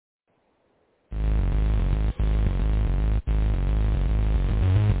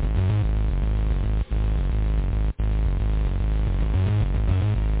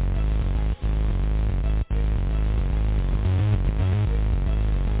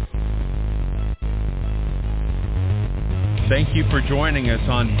Thank you for joining us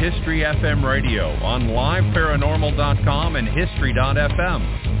on History FM Radio on liveparanormal.com and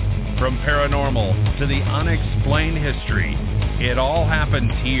history.fm. From paranormal to the unexplained history, it all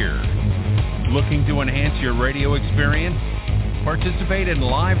happens here. Looking to enhance your radio experience? Participate in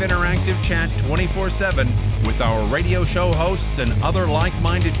live interactive chat 24/7 with our radio show hosts and other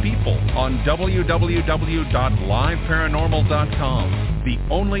like-minded people on www.liveparanormal.com, the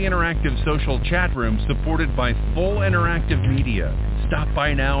only interactive social chat room supported by full interactive media. Stop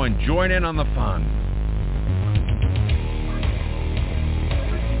by now and join in on the fun.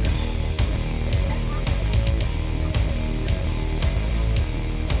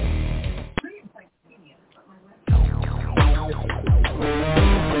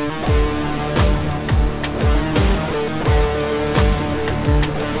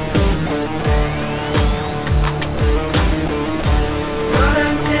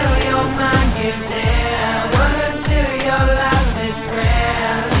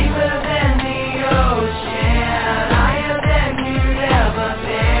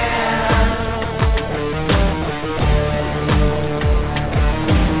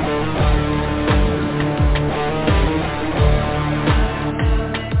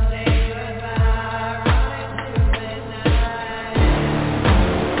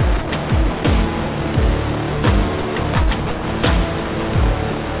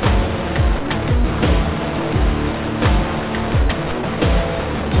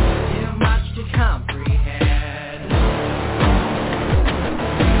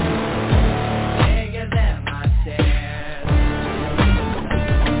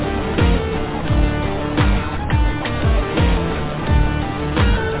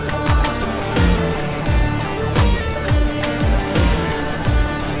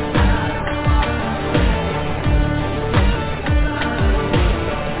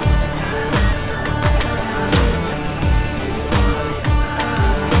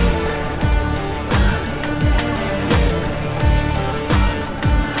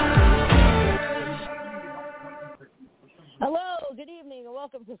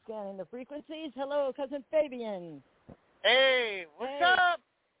 Hello, Cousin Fabian. Hey, what's up?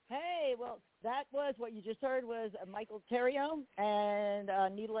 Hey, well, that was what you just heard was Michael Terrio and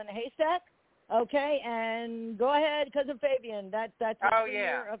Needle in a Haystack. Okay, and go ahead, Cousin Fabian. That's the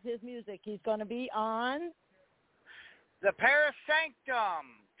premiere of his music. He's going to be on the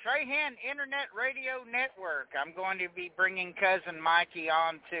Parasanctum Trahan Internet Radio Network. I'm going to be bringing Cousin Mikey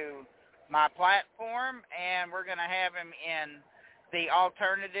onto my platform, and we're going to have him in the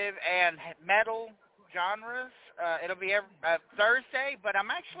alternative and metal genres. It'll be every Thursday, but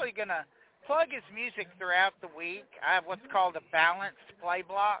I'm actually going to plug his music throughout the week. I have what's called a balanced play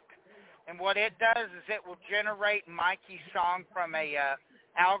block, and what it does is it will generate Mikey's song from a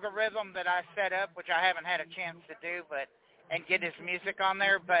algorithm that I set up, which I haven't had a chance to do, and get his music on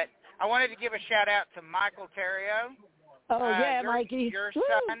there. But I wanted to give a shout-out to Michael Terrio. Mikey. Your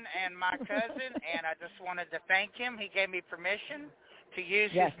son and my cousin, and I just wanted to thank him. He gave me permission to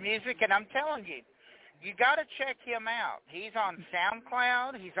use his music, and I'm telling you, you got to check him out. He's on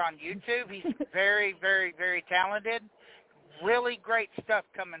SoundCloud. He's on YouTube. He's very, very, very talented. Really great stuff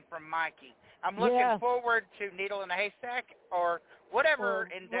coming from Mikey. I'm looking forward to Needle in a Haystack or whatever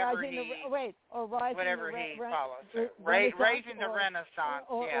endeavor whatever he follows. Raising the Renaissance.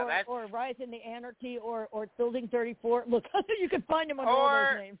 Or Rising the Anarchy or Building 34. Look, you can find him under all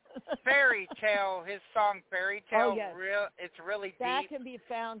those names. Fairy Tale, his song Fairy Tale, it's really deep. That can be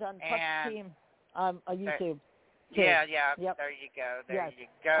found on Puck's Team on YouTube. Yep. Yep. There you go. That's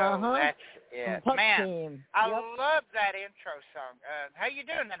it. Puck's Man, Team. I love that intro song. How you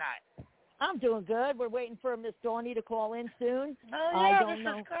doing tonight? I'm doing good. We're waiting for Miss Dawney to call in soon. This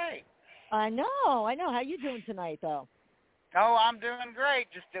is great. I know. How you doing tonight, though? Oh, I'm doing great.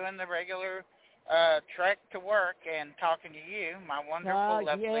 Just doing the regular trek to work and talking to you, my wonderful,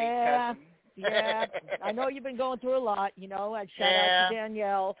 lovely cousin. Yeah, I know you've been going through a lot. I'd shout out to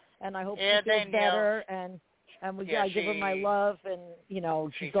Danielle, and I hope she feels better. And I give her my love, and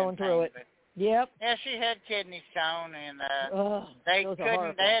she's going through it. Yep. Yeah, she had kidney stone, and they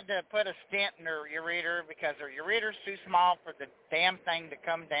had to put a stent in her ureter because her ureter's too small for the damn thing to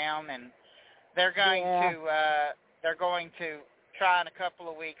come down, and they're going to try in a couple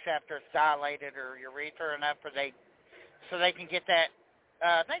of weeks after it's dilated her urethra enough so they can get that.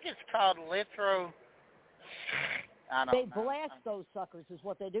 I think it's called They blast those suckers is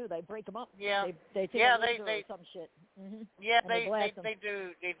what they do. They break them up. Yeah. They take a laser or some shit. Mm-hmm. Yeah, they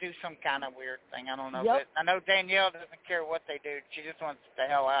do some kind of weird thing. I don't know. But I know Danielle doesn't care what they do. She just wants the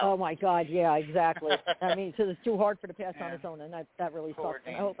hell out. Oh my God, yeah, exactly. I mean, so it's too hard for her to pass on its own, and that really sucks.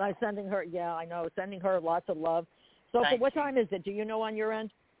 And I'm sending her, sending her lots of love. So for what time is it? Do you know on your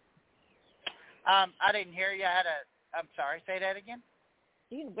end? I didn't hear you. I'm sorry. Say that again.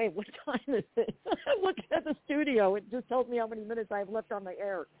 Wait, what time is it? I'm looking at the studio. It just tells me how many minutes I have left on the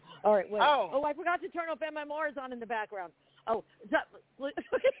air. All right, wait. Oh, I forgot to turn off MMRs on in the background. Oh, listen.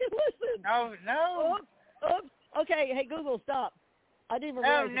 Oh, no. Oops. Okay, hey, Google, stop. I didn't even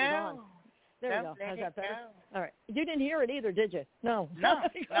realize it was on. There we go. How's that better? All right. You didn't hear it either, did you? No. No,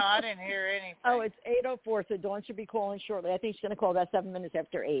 I didn't hear anything. Oh, it's 8:04, so Dawn should be calling shortly. I think she's going to call about 7 minutes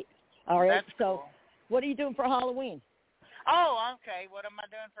after 8. All right. That's so cool. What are you doing for Halloween? Oh, okay. What am I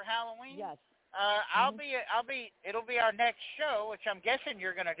doing for Halloween? Yes. It'll be our next show, which I'm guessing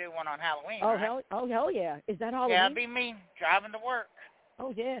you're going to do one on Halloween. Oh, right? hell yeah. Is that Halloween? Yeah, it'll be me driving to work.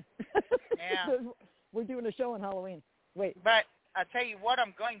 Oh, yeah. Yeah. We're doing a show on Halloween. Wait. But I tell you what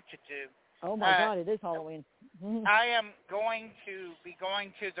I'm going to do. Oh, my God, it is Halloween. I am going to be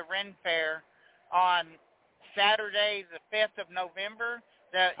going to the Ren Fair on Saturday, the 5th of November.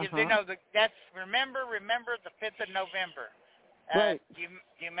 That's remember the 5th of November. Right. Do you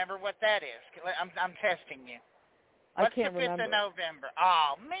remember what that is? I'm testing you. What's the 5th remember. Of November?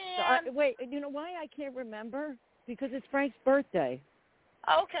 Oh, man. Wait, you know why I can't remember? Because it's Frank's birthday.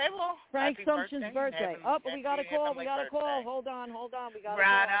 Okay, well, Frank Sumption's birthday. We got a call. Hold on. We got a call.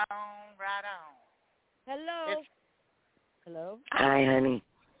 Right on. Hello. Hello. Hi, honey.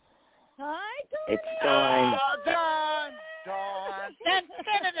 Hi, Dawn. It's Dawn. Dawn.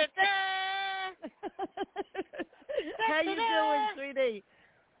 How you doing, sweetie?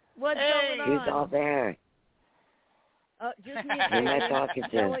 What's going on? Who's all there? Just me. Who am I talking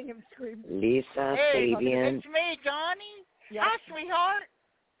to? Lisa, Fabian. It's me, Johnny. Yep. Hi, sweetheart.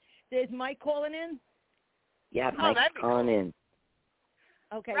 Is Mike calling in? Yeah, Mike's calling in.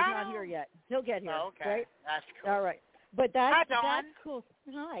 Okay, he's not here yet. He'll get here. Okay, right? That's cool. All right, but that's cool.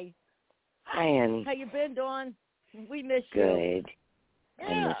 Hi. Hi, honey. How you been, Dawn? We miss you. Good. Yeah.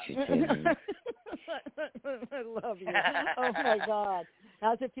 I miss you too. I love you. Oh my God,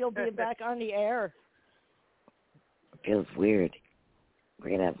 how's it feel being back on the air? It feels weird.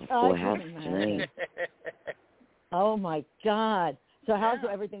 We're gonna have a full house tonight. Oh my God. So how's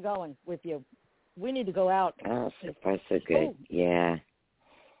everything going with you? We need to go out. Oh, so far so good. Oh. Yeah.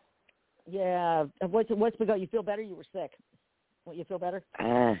 Yeah. What's been going? You feel better? You were sick. You feel better?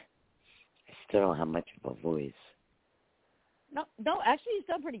 I still don't have much of a voice. No. Actually, you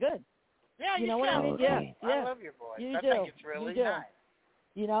sound pretty good. Yeah, you know what I mean? Okay. Yeah. I love your voice. I think it's really nice.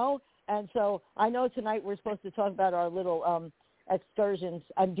 You know, and so I know tonight we're supposed to talk about our little excursions.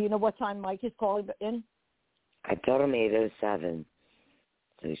 Do you know what time Mike is calling in? I told him 8:07,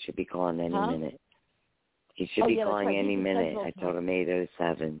 so he should be calling any minute. He should be calling any minute. I told him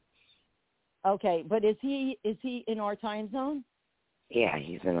 8:07. Okay, but is he in our time zone? Yeah,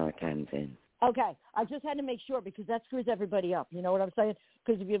 he's in our time zone. Okay, I just had to make sure because that screws everybody up. You know what I'm saying?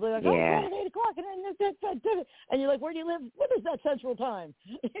 Because if you're like, yeah. it's 8 o'clock, and you're like, where do you live? What is that Central Time?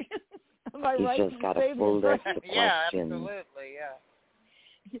 Am I right? He's just got a full list of questions. Yeah, absolutely, yeah.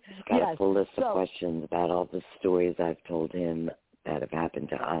 He's got a full list of questions about all the stories I've told him that have happened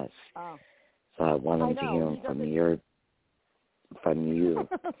to us. Oh. So I want him to hear them from you.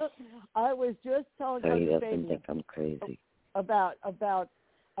 I was just telling so he doesn't Fabian think I'm crazy. About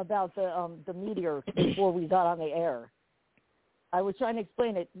the meteor before we got on the air. I was trying to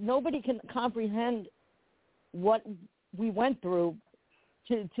explain it. Nobody can comprehend what we went through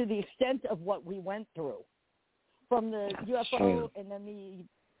to the extent of what we went through. From the That's UFO true. and then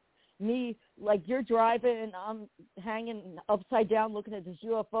me, like you're driving and I'm hanging upside down looking at this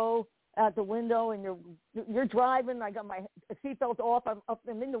UFO out the window, and you're driving. I got my seatbelt off. I'm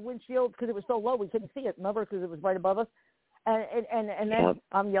in the windshield because it was so low we couldn't see it. Remember, because it was right above us. And then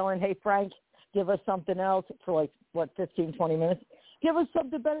I'm yelling, "Hey Frank, give us something else for 15, 20 minutes. Give us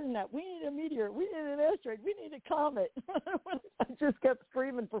something better than that. We need a meteor. We need an asteroid. We need a comet." I just kept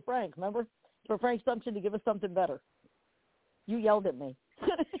screaming for Frank. Remember, for Frank Sumption to give us something better. You yelled at me.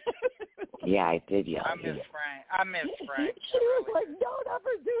 Yeah, I did yell. I miss Frank. She was like, "Don't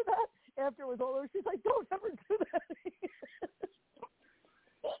ever do that." After it was all over, she's like, "Don't ever do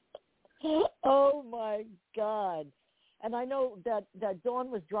that." Oh my God! And I know that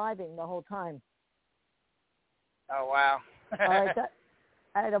Dawn was driving the whole time. Oh wow! All right,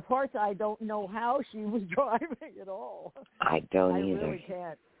 at a part I don't know how she was driving at all. I don't either.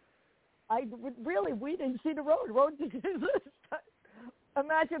 I really can't. We didn't see the road. The road didn't exist.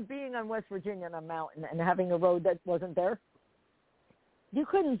 Imagine being on West Virginia on a mountain and having a road that wasn't there. You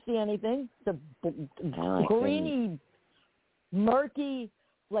couldn't see anything. The greeny, murky,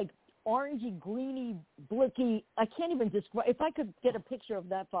 like orangey, greeny, blicky. I can't even describe. If I could get a picture of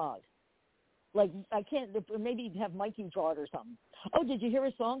that fog, Like, I can't, maybe have Mikey draw it or something. Oh, did you hear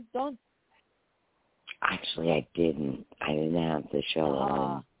his song, Dawn? Actually, I didn't. I didn't have the show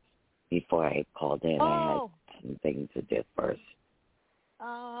on before I called in. I had some things to do first.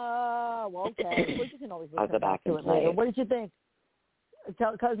 Well, okay. Well, you can always I'll listen go back to and it later. it. What did you think?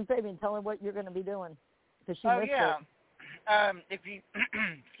 Tell Cousin Fabian, tell her what you're going to be doing. Because she missed it. If you,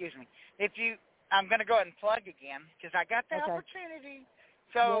 excuse me, I'm going to go ahead and plug again because I got the opportunity.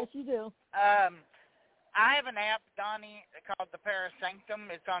 So, yes, you do. I have an app, Donnie, called the Parasanctum.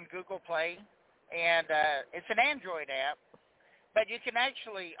 It's on Google Play, and it's an Android app. But you can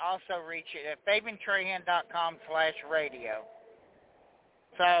actually also reach it at fabiantrahan.com/radio.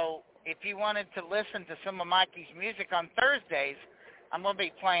 So if you wanted to listen to some of Mikey's music on Thursdays, I'm going to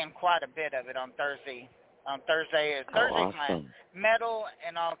be playing quite a bit of it on Thursday. Thursday's my metal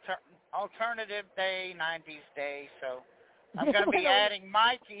and alternative day, 90s day. So I'm going to be adding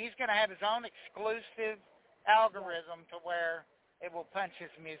Mikey. He's going to have his own exclusive algorithm to where it will punch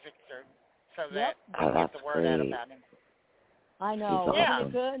his music through so that we'll get the word out about him. I know. Awesome. Isn't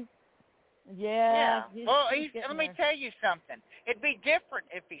it good? Yeah. Well, let me tell you something. It'd be different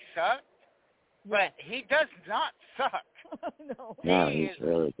if he sucked, but he does not suck. No. He's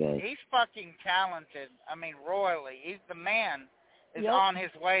really good. He's fucking talented. I mean, royally. The man is on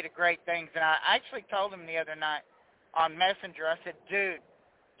his way to great things. And I actually told him the other night on Messenger, I said, dude,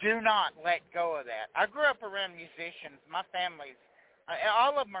 do not let go of that. I grew up around musicians. My family's,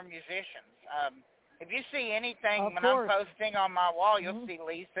 all of them are musicians. If you see anything when I'm posting on my wall, you'll see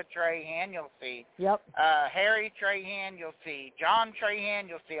Lisa Trahan, you'll see Harry Trahan, you'll see John Trahan,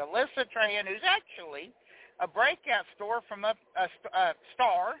 you'll see Alyssa Trahan, who's actually a breakout star from up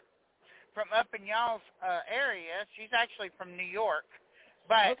in y'all's area. She's actually from New York,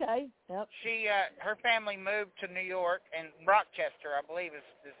 but she her family moved to New York, and Rochester, I believe, is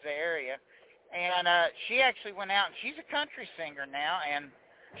the area, and she actually went out, and she's a country singer now, and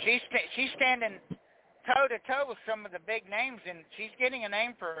she's standing toe-to-toe with some of the big names, and she's getting a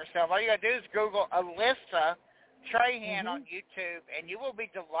name for herself. All you got to do is Google Alyssa Trahan on YouTube, and you will be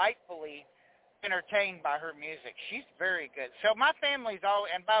delightfully entertained by her music. She's very good. So my family's all,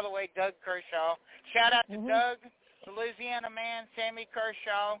 and by the way, Doug Kershaw. Shout out to Doug, the Louisiana man, Sammy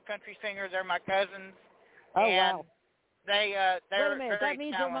Kershaw, country singer. They're my cousins. Oh, and wow. They're Wait a minute, very that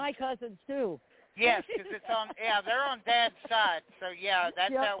means talented. they're my cousins, too. Yes, because it's on, they're on Dad's side. So,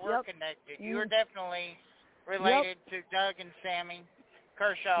 that's how we're connected. You are definitely related to Doug and Sammy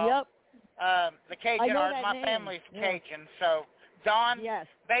Kershaw. The Cajun art. My family's Cajun. So, Dawn,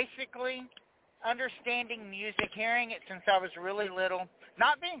 basically understanding music, hearing it since I was really little,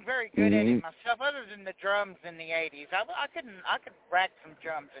 not being very good at it myself, other than the drums in the 80s. I could rack some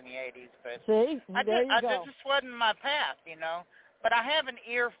drums in the 80s, but it just wasn't my path, But I have an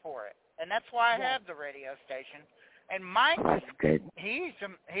ear for it. And that's why I have the radio station. And Mikey, he's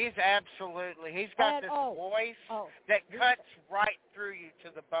absolutely, he's got this voice that cuts right through you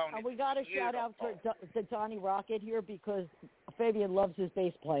to the bone. We got to shout out to Donnie Rocket here because Fabian loves his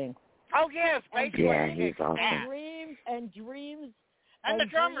bass playing. Oh, yes, bass playing. He's awesome. And Dreams. And the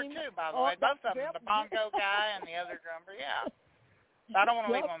drummer, too, by the way. Both of them, the bongo guy and the other drummer, I don't want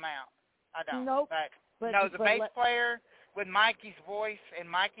to leave them out. I don't. Nope. But the bass player with Mikey's voice and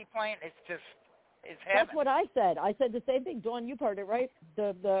Mikey playing, it's heaven. That's what I said. I said the same thing. Dawn, you've heard it, right?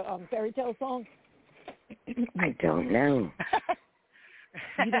 The fairy tale song? I don't know.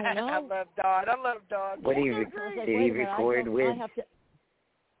 You don't know? I love Dawn. What did he record with?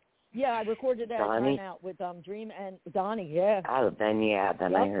 I recorded that time out with Dream and Donnie, Oh, then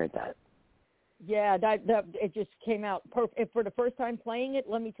I heard that. Yeah, that it just came out perfect. For the first time playing it,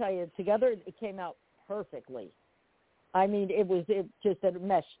 let me tell you, together it came out perfectly. I mean, it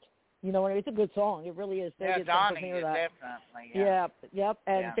meshed. You know, it's a good song. It really is. Donnie is definitely.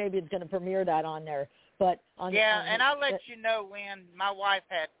 And Fabian's going to premiere that on there. But and I'll let you know when my wife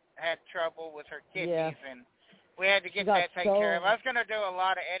had trouble with her kidneys, and we had to get that taken care of. I was going to do a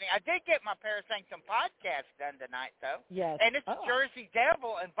lot of editing. I did get my Parasanctum podcast done tonight, though. Yes. And it's Jersey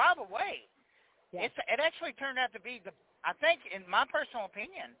Devil. And by the way, it actually turned out to be I think, in my personal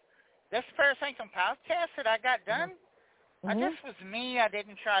opinion, this Parasanctum podcast that I got done, this was me. I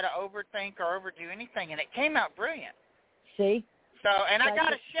didn't try to overthink or overdo anything, and it came out brilliant. See? So, and I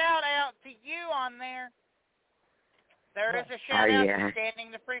got a shout-out to you on there. There is a shout-out to Standing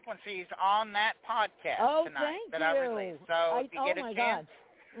the Frequencies on that podcast tonight that I released. So, if you get a chance,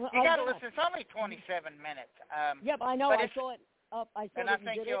 you got to listen. It's only 27 minutes. I know. I saw it up. I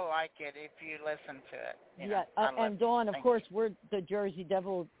think you'll like it if you listen to it. And Dawn, of course, we're the Jersey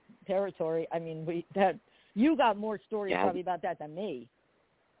Devil territory. I mean, you got more stories probably about that than me.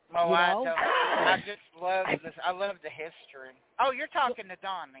 Oh, I just love this. I love the history. Oh, you're talking to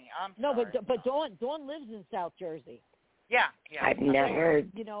Donnie. I'm sorry. No, but Dawn lives in South Jersey. Yeah. I've never,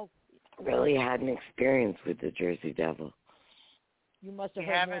 really had an experience with the Jersey Devil. You must have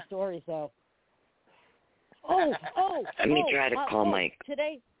heard more stories, though. Let me try to call Mike.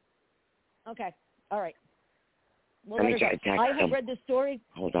 Today? Okay. All right. Well, let me try to text him. I have read the story.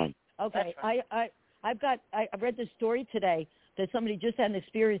 Hold on. Okay. I read the story today that somebody just had an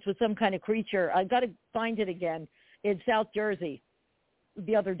experience with some kind of creature. I've got to find it again in South Jersey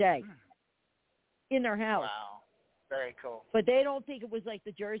the other day in their house. Wow. Very cool. But they don't think it was like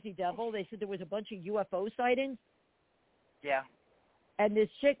the Jersey Devil. They said there was a bunch of UFO sightings. Yeah. And this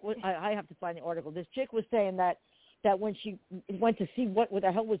chick, I have to find the article. This chick was saying that when she went to see what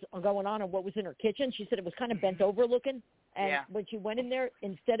the hell was going on and what was in her kitchen, she said it was kind of bent over looking. And when she went in there,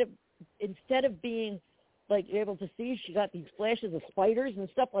 instead of being like able to see, she got these flashes of spiders and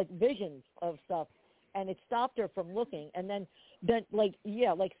stuff, like visions of stuff, and it stopped her from looking. And then like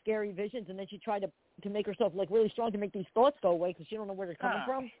scary visions. And then she tried to make herself like really strong to make these thoughts go away because she don't know where they're coming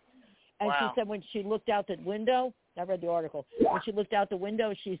from. And she said when she looked out the window, I read the article. When she looked out the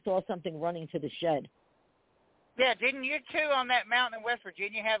window, she saw something running to the shed. Yeah, didn't you two on that mountain in West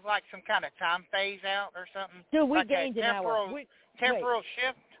Virginia have like some kind of time phase out or something? Dude, we like gained an hour. Temporal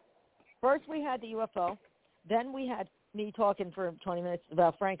shift? First we had the UFO. Then we had me talking for 20 minutes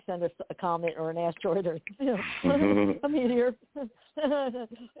about Frank sent us a comet or an asteroid or a meteor.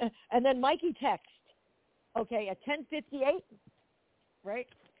 And then Mikey texts, okay, at 10:58, right?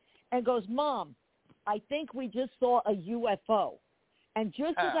 And goes, Mom, I think we just saw a UFO. And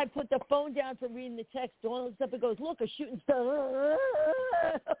just as I put the phone down from reading the text, Dawn looks up and goes, look, a shooting star.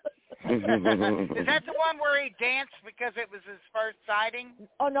 Is that the one where he danced because it was his first sighting?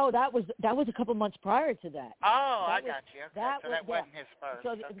 Oh, no, that was a couple months prior to that. Oh, I got you. Okay. That wasn't his first.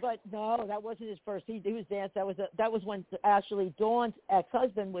 So, but no, that wasn't his first. He was danced. That was when actually Dawn's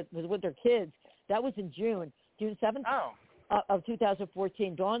ex-husband was with their kids. That was in June 7th. Oh. Of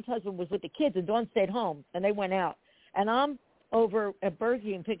 2014. Dawn's husband was with the kids, and Dawn stayed home, and they went out. And I'm over at Burger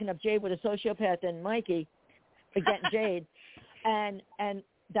King picking up Jade with a sociopath and Mikey, getting Jade, and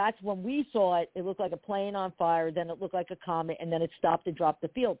that's when we saw it. It looked like a plane on fire, then it looked like a comet, and then it stopped and dropped the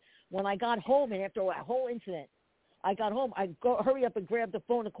field. When I got home, and after a whole incident, I got home, I hurry up and grab the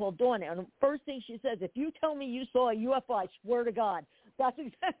phone and call Dawn, and the first thing she says, if you tell me you saw a UFO, I swear to God. That's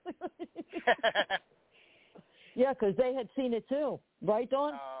exactly what it is. Yeah, because they had seen it too. Right,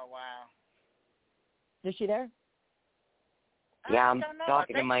 Dawn? Oh, wow. Is she there? Yeah, I'm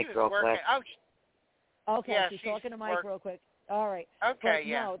talking to Mike real quick. Oh, okay, she's talking to Mike real quick. All right. Okay, but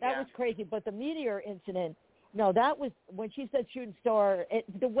no, that was crazy. But the meteor incident, no, that was when she said shooting star.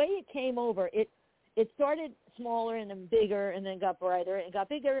 The way it came over, it started smaller and then bigger and then got brighter and got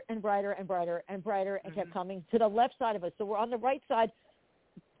bigger and brighter and brighter and brighter and kept coming to the left side of us. So we're on the right side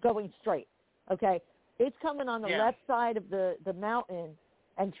going straight, okay? It's coming on the left side of the mountain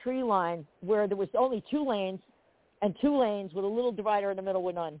and tree line where there was only 2 lanes and 2 lanes with a little divider in the middle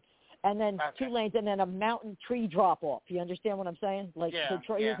with none. And then 2 lanes and then a mountain tree drop-off. You understand what I'm saying? Like the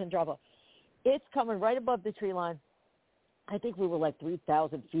trees and drop-off. It's coming right above the tree line. I think we were like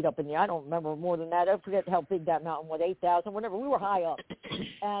 3,000 feet up in the air. I don't remember more than that. I forget how big that mountain was, 8,000, whatever. We were high up.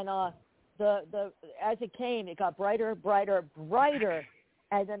 And as it came, it got brighter, brighter, brighter.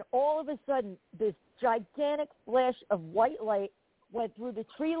 And then all of a sudden, this gigantic flash of white light went through the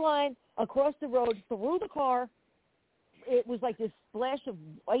tree line, across the road, through the car. It was like this flash of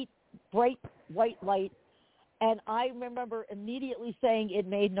bright white light. And I remember immediately saying it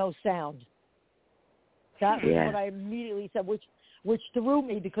made no sound. That was what I immediately said, which threw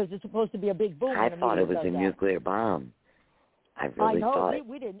me because it's supposed to be a big boom. I thought it was a nuclear bomb. I really thought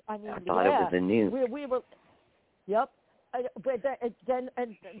we didn't. I mean, I thought it was a nuke. We were, yep. But then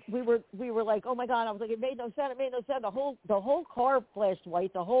we were like, oh my God! I was like, it made no sound. It made no sound. The whole car flashed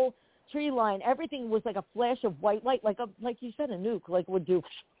white. The whole tree line, everything was like a flash of white light, like you said, a nuke, like would do,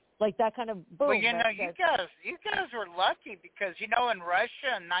 like that kind of boom. Well, you guys were lucky because in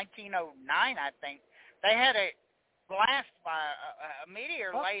Russia in 1909, I think they had a blast by a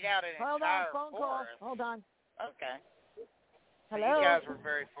meteor laid out an entire phone forest. Call. Hold on. Okay. Hello. You guys were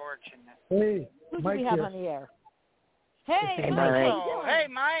very fortunate. Hey, who do Mike we have here. on the air? Hey, Mike. Hey,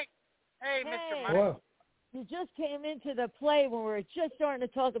 Mike. Hey, Mr. Mike. Hello. You just came into the play when we were just starting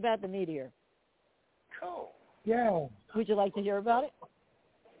to talk about the meteor. Cool. Yeah. Would you like to hear about it?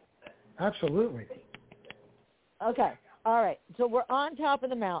 Absolutely. Okay. All right. So we're on top of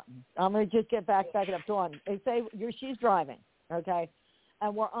the mountain. I'm going to just back it up to Dawn. They say she's driving, okay?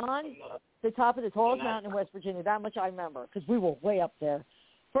 And we're on the top of the tallest mountain in West Virginia. That much I remember because we were way up there.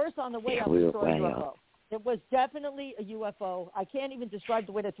 First, on the way up, we saw a UFO. It was definitely a UFO. I can't even describe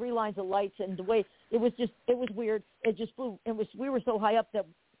the way the 3 lines of lights and the way it was weird. It just flew. We were so high up that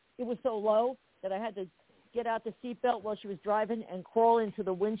it was so low that I had to get out the seatbelt while she was driving and crawl into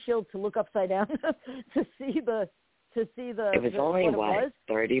the windshield to look upside down to see the. It was only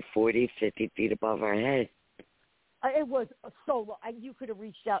 30, 40, 50 feet above our head. It was so low. You could have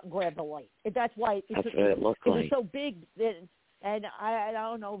reached out and grabbed the light. That's why That's what it looked like. It was so big and I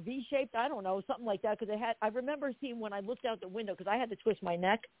don't know, V-shaped, I don't know, something like that. Because I remember seeing when I looked out the window, because I had to twist my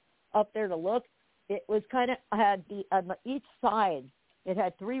neck up there to look. It was kind of, on each side, it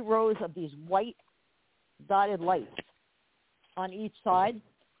had 3 rows of these white dotted lights on each side.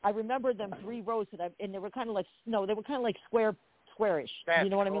 I remember them 3 rows and they were kind of like squarish. That's you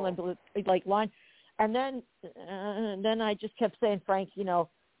know what cool. I mean, like line. And then I just kept saying, Frank to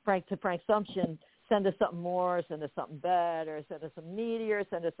Frank Sumption, send us something more, send us something better, send us some meteor,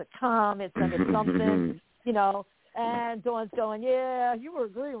 send us a comet, send us something, And Dawn's going, yeah, you were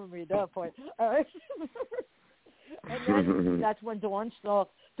agreeing with me at that point. All right. And then that's when Dawn saw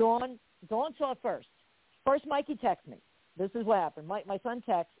it first. First, Mikey texts me. This is what happened. My son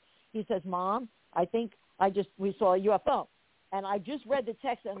texts. He says, Mom, I think we saw a UFO. And I just read the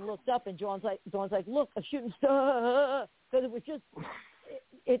text and looked up, and Dawn's like, look, a shooting star. Because it was just,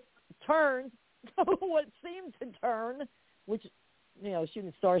 it turned what seemed to turn, which,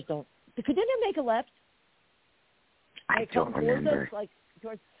 shooting stars don't. Didn't it make a left? I don't remember.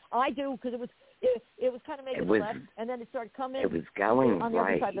 I do, because it was kind of making a left, and then it started coming. It was going on the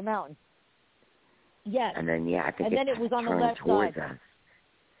other side of the mountain. Yes. And then, I think it was on the left towards side. Us.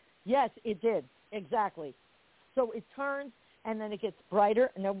 Yes, it did. Exactly. So it turns, and then it gets brighter.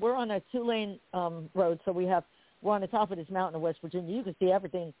 And then we're on a 2-lane road, so we're on the top of this mountain in West Virginia. You can see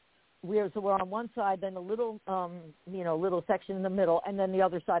everything. We're on one side, then a little, little section in the middle, and then the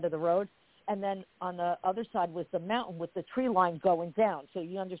other side of the road. And then on the other side was the mountain with the tree line going down. So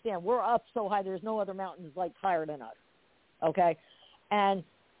you understand, we're up so high, there's no other mountains like higher than us. Okay? And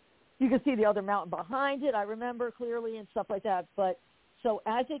you can see the other mountain behind it, I remember clearly, and stuff like that. But so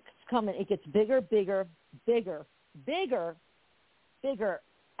as it's coming, it gets bigger,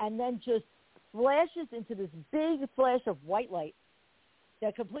 and then just flashes into this big flash of white light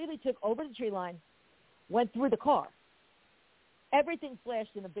that completely took over the tree line, went through the car. Everything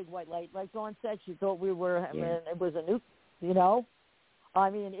flashed in a big white light. Like Dawn said, she thought it was a nuke, I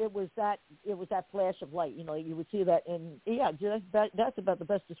mean, it was that flash of light. You would see that that's about the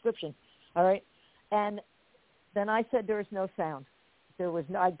best description. All right. And then I said there was no sound. There was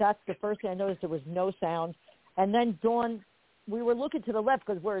no, that's the first thing I noticed. There was no sound. And then Dawn, we were looking to the left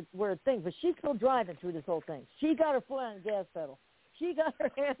because we're a thing, but she's still driving through this whole thing. She got her foot on the gas pedal. She got her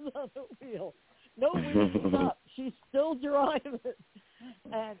hands on the wheel. No wheel to stop. She's still driving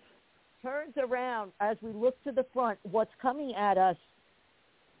and turns around as we look to the front. What's coming at us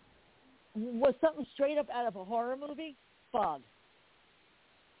was something straight up out of a horror movie. Fog.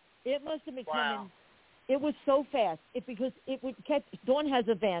 It must have been coming. It was so fast. Because it would catch. Dawn has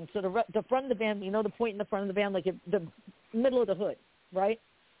a van, so the front of the van, the point in the front of the van, like the middle of the hood, right?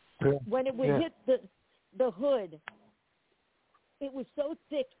 Yeah. When it would hit the hood, it was so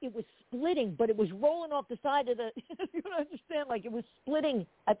thick, it was splitting, but it was rolling off the side of the, you don't understand, like it was splitting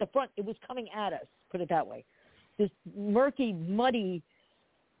at the front. It was coming at us, put it that way. This murky, muddy,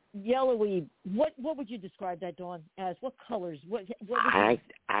 yellowy, what would you describe that, Dawn, as? What colors? What I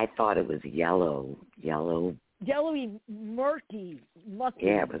thought it was yellow. Yellowy, murky, mucky.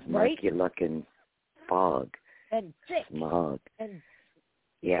 Yeah, it was murky-looking fog. And thick. Smog. And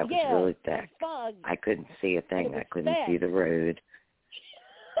yeah, it was really thick. Fog. I couldn't see a thing. I couldn't see the road.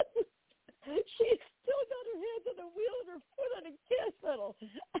 She still got her hands on the wheel and her foot on the gas pedal.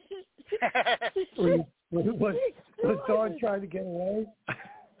 Was Dawn trying to get away?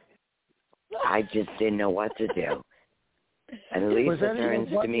 I just didn't know what to do. And Lisa turns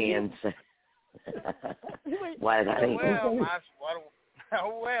to me and says, "What, honey?"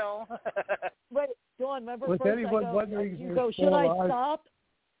 Well. Wait, Dawn, remember was first anyone I go, wondering you go, should I stop?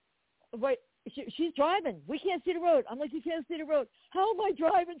 Wait, she's driving. We can't see the road. I'm like, you can't see the road. How am I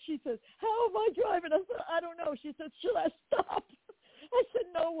driving? She says, how am I driving? I said, I don't know. She said, should I stop? I said,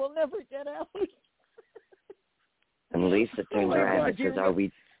 no, we'll never get out. And Lisa turns around and says,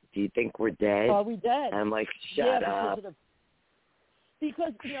 do you think we're dead? Are we dead? And I'm like, shut up.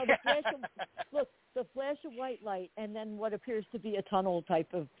 Because the flash of white light and then what appears to be a tunnel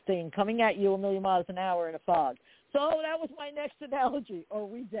type of thing coming at you 1,000,000 miles an hour in a fog. So that was my next analogy. Are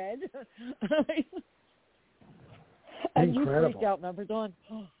we dead? And incredible. You freaked out, remember, Dawn?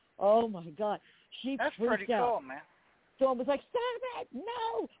 Oh, my God. That's freaked pretty out. cool, man. Dawn was like, stop it!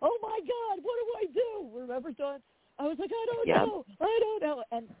 No! Oh, my God! What do I do? Remember, Dawn? I was like, I don't know.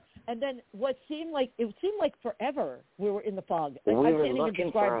 And then it seemed like forever we were in the fog. Well, we I were can't even looking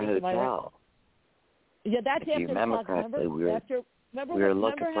describe for a hotel. Yeah, that's if after you the remember fog. correctly, Remember? we were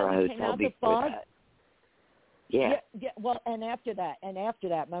looking for a hotel before that. Yeah. Well, and after that,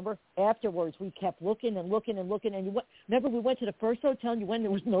 remember? Afterwards, we kept looking and looking and looking. And remember, we went to the first hotel and you went,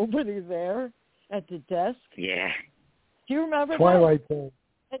 there was nobody there at the desk? Yeah. Do you remember Twilight that? Zone.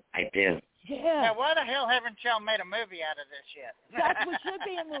 I do. Yeah. Now, why the hell haven't y'all made a movie out of this yet? That should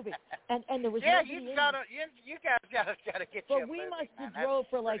be a movie. And there was yeah, nobody you in guys gotta get but you a movie. We must have man. drove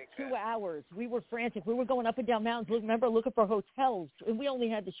for like 2 hours. We were frantic. We were going up and down mountains. Remember, looking for hotels. And we only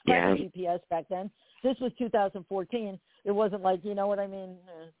had the scratch GPS back then. This was 2014. It wasn't like, you know what I mean?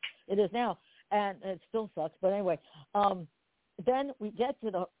 It is now. And it still sucks. But anyway, then we get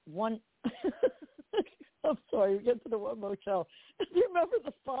to the one. I'm sorry, we get to the one motel. Do you remember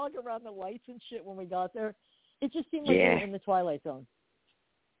the fog around the lights and shit when we got there? It just seemed like we were in the Twilight Zone.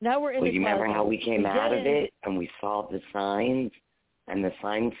 Now we're in the Twilight Zone. You remember how we came out of it and we saw the signs, and the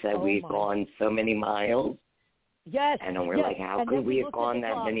sign said we'd gone so many miles? Yes. And then we're like, how could we have gone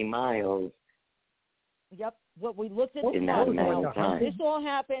that many miles? Yep. What we looked at in that amount of time. This all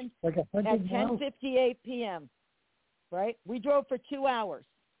happened at 10:58 p.m., right? We drove for 2 hours.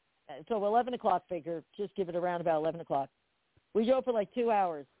 So 11 o'clock figure, just give it around about 11 o'clock. We drove for like 2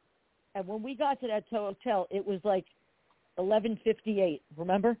 hours. And when we got to that hotel, it was like 11:58,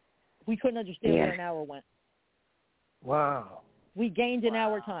 remember? We couldn't understand where an hour went. Wow. We gained an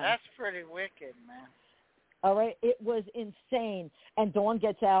hour time. That's pretty wicked, man. All right? It was insane. And Dawn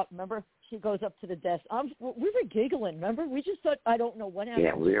gets out, remember? She goes up to the desk. We were giggling, remember? We just thought, I don't know what happened.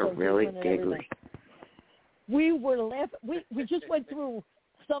 Yeah, we were really giggling. We were laughing. We just went through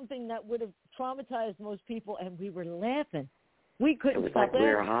something that would have traumatized most people, and we were laughing. We couldn't stop laughing. We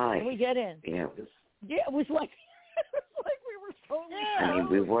were high. And we get in. Yeah, it was like we were totally. Yeah. I mean,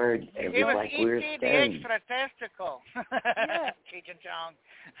 we were. It was like we were the extra testicle. Yeah. Cheech and Chong.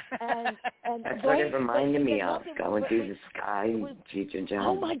 And that's what it reminded me of. Going through the sky, Cheech and Chong.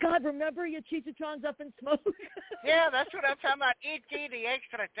 Oh my God! Remember your Cheech and Chong's up in smoke. Yeah, that's what I'm talking about. E.T. the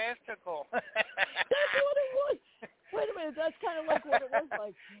extra testicle. That's what it was. Wait a minute, that's kind of like what it was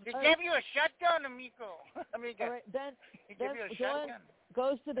like. He gave you a shotgun, amigo. All right, then John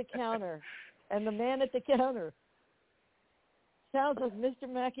goes to the counter, and the man at the counter sounds like Mr.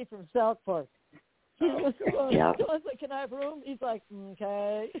 Mackey from South Park. He's like, John's like, can I have room? He's like,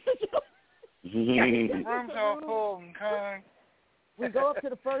 okay. Rooms are full, okay. We go up to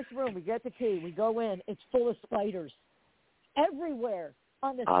the first room. We get the key. We go in. It's full of spiders everywhere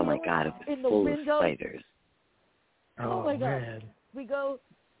on the ceiling, my God, it was in the full window. of spiders. Oh my God. Man. We go.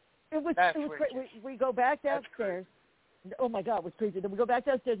 It was crazy. We go back downstairs. Oh my God, it was crazy. Then we go back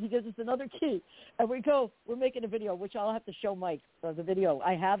downstairs. He gives us another key, and we go. We're making a video, which I'll have to show Mike the video.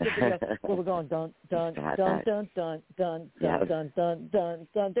 I have the video where we're going dun dun dun dun dun dun dun dun dun dun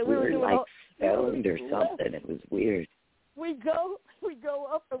dun. We were like stoned or something. It was weird. We go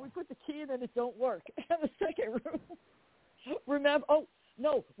up and we put the key in and it don't work. In the second room. Remember? Oh.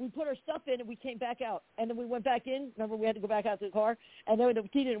 No, we put our stuff in and we came back out. And then we went back in. Remember, we had to go back out to the car. And then the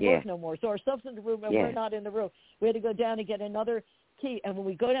key didn't work no more. So our stuff's in the room and we're not in the room. We had to go down and get another key. And when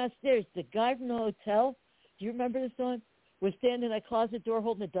we go downstairs, the guy from the hotel, do you remember this one? Was standing in that closet door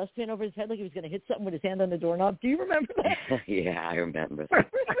holding a dustpan over his head like he was going to hit something with his hand on the doorknob. Do you remember that? Yeah, I remember that.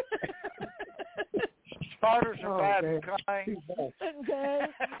 Spiders are bad, okay. Okay.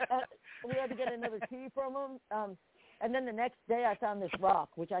 We had to get another key from him. And then the next day I found this rock,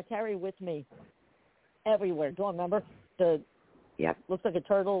 which I carry with me everywhere. Do you remember? Looks like a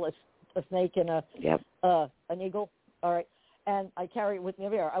turtle, a snake, and an eagle. All right. And I carry it with me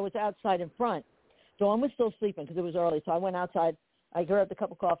everywhere. I was outside in front. Dawn was still sleeping because it was early. So I went outside. I grabbed a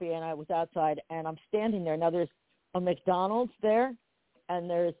cup of coffee, and I was outside. And I'm standing there. Now, there's a McDonald's there, and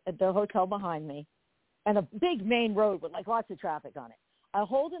there's the hotel behind me, and a big main road with, like, lots of traffic on it. I'm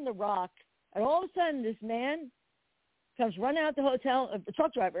holding the rock, and all of a sudden this man comes running out the hotel, the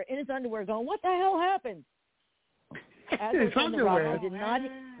truck driver, in his underwear going, what the hell happened? As his underwear. I did not.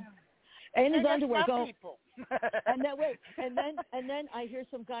 In his underwear going. And then I hear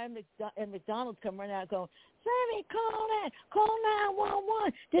some guy in McDonald's come running out going, Sammy, call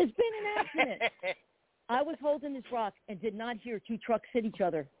 911. There's been an accident. I was holding this rock and did not hear two trucks hit each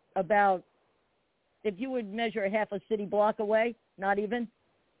other about, if you would measure a half a city block away, not even.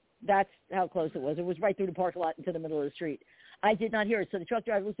 That's how close it was. It was right through the parking lot into the middle of the street. I did not hear it. So the truck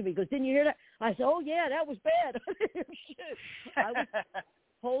driver looked at me and goes, didn't you hear that? I said, oh, yeah, that was bad. Shit.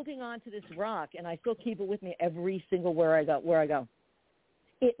 holding on to this rock, and I still keep it with me every single where I go.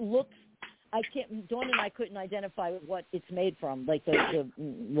 It looks, Dawn and I couldn't identify what it's made from, like the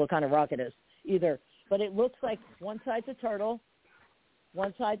what kind of rock it is either. But it looks like one side's a turtle,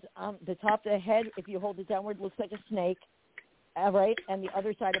 one side's the top of the head, if you hold it downward, looks like a snake, right? And the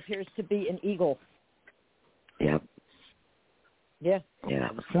other side appears to be an eagle. Yep. Yeah. Yeah.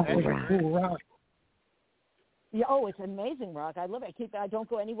 That's a cool rock. Yeah. Oh, it's an amazing rock. I love it. I don't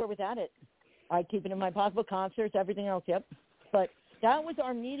go anywhere without it. I keep it in my possible concerts, everything else. Yep. But that was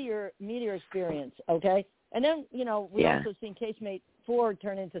our meteor experience. Okay. And then we also seen Casemate 4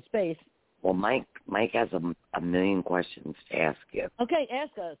 turn into space. Well, Mike has a million questions to ask you. Okay,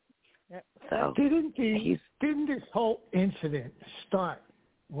 ask us. Yep. So didn't this whole incident start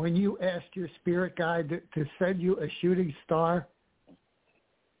when you asked your spirit guide to send you a shooting star?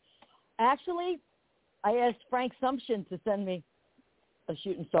 Actually, I asked Frank Sumption to send me a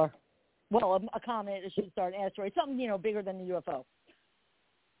shooting star. Well, a comet, a shooting star, an asteroid, something, bigger than the UFO.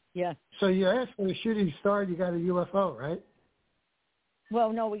 Yeah. So you asked for a shooting star, you got a UFO, right?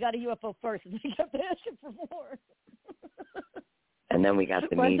 Well, no, we got a UFO first, and we kept asking for more. And then we got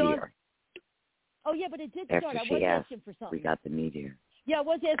the meteor. Oh, yeah, but it did start. After I was asking for something. We got the meteor. Yeah, I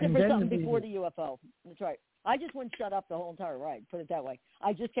was asking for something before the UFO. That's right. I just wouldn't shut up the whole entire ride, put it that way.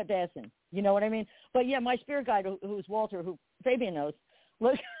 I just kept asking. You know what I mean? But, yeah, my spirit guide, who's Walter, who Fabian knows,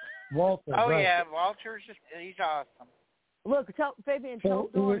 look. Walter, oh, right. yeah, Walter's he's awesome. Look, Fabian, tell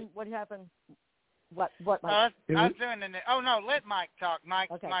Dawn what happened. What, Mike? I was doing it. Oh, no, let Mike talk.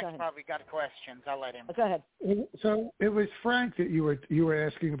 Mike's go probably got questions. I'll let him. Go ahead. So it was Frank that you were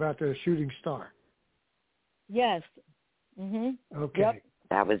asking about the shooting star. Yes. Mhm. Okay. Yep.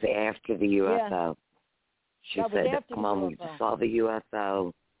 That was after the UFO. Yeah. She said, "Come on, we just saw the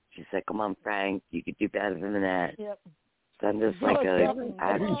UFO." She said, "Come on, Frank, you could do better than that. Yep. Send us like an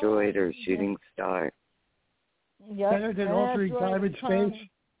asteroid or a shooting star." Yep. Better than altering time and space.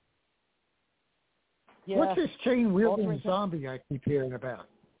 Yeah. What's this chain-wielding zombie I keep hearing about?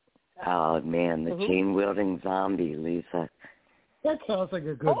 Oh, man, the chain-wielding zombie, Lisa. That sounds like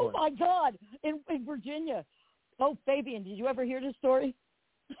a good one. Oh, my God, in Virginia. Oh, Fabian, did you ever hear this story?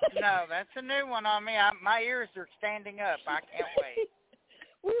 No, that's a new one on me. My ears are standing up. I can't wait.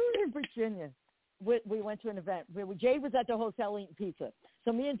 We were in Virginia. We went to an event. Jay was at the hotel eating pizza.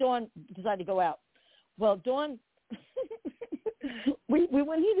 So me and Dawn decided to go out. Well, Dawn... we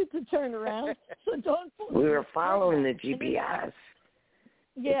needed to turn around, so Dawn. We were following the GPS.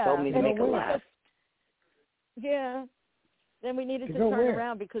 Yeah, it told me to make a left. Yeah. Then we needed to turn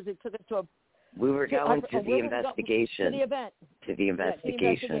around because it took us to a. We were going to the investigation. To the event. To the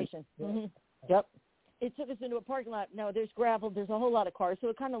investigation. Mm-hmm. Yep. It took us into a parking lot. No, there's gravel. There's a whole lot of cars, so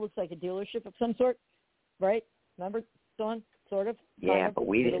it kind of looks like a dealership of some sort, right? Remember, Dawn? Sort of. Yeah, but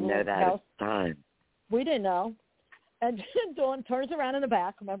we didn't know that at the time. We didn't know. And then Dawn turns around in the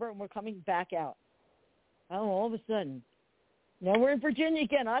back, remember, and we're coming back out. Oh, all of a sudden. Now we're in Virginia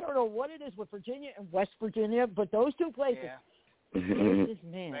again. I don't know what it is with Virginia and West Virginia, but those two places. Yeah. There's this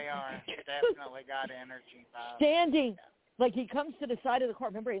man. They are. Definitely got energy. Standing. Like he comes to the side of the car.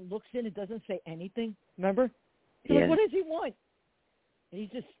 Remember, he looks in and doesn't say anything. Remember? So Yeah. like, what does he want? And he's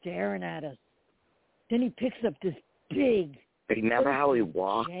just staring at us. Then he picks up this big. Remember how he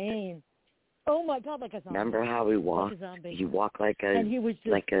walked? Chain. Oh my God, like a zombie. Remember how he walked? Like a zombie. He walked like a and he was just,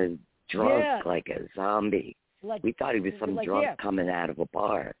 like a drunk, like a zombie. Like, we thought he was some drunk coming out of a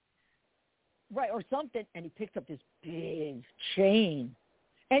bar. Right, or something, and he picked up this big chain.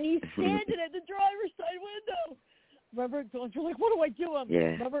 And he's standing at the driver's side window. Remember, you're like, what do I do?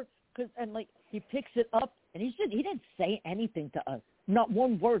 Remember? And like, he picks it up, and he didn't say anything to us. Not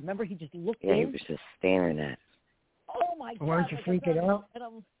one word. Remember, he just looked in. Yeah, he was just staring at us. Oh, my God. Weren't you freaking out?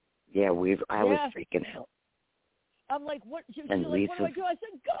 Yeah, I was freaking out. I'm like, what? She's and like, Lisa, what do I do? I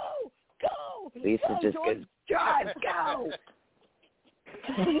said, go. Lisa go, just George. goes, drive, go.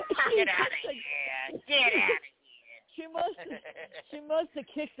 Get out of here. Get out of here. She must have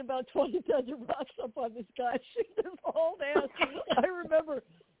kicked about 20 dozen rocks up on this guy. She just hauled ass. I remember.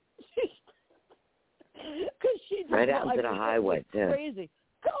 Because she just right out into the highway, too. Crazy.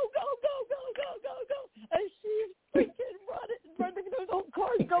 Go. And she's freaking running. Those old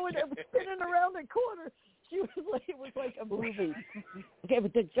cars going and spinning around the corner. She was like, it was like a movie. Okay,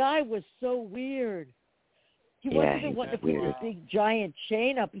 but the guy was so weird. He wasn't even wanting to put this big giant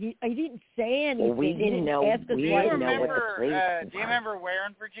chain up. He didn't say anything. Well, we didn't know. We didn't know what the place was. Do you remember where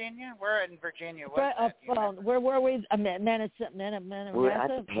in Virginia? We're in Virginia. Where were we? Manassas. We're at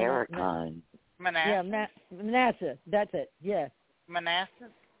the Paracon. Manassas. Yeah, Manassas. That's it. Yeah.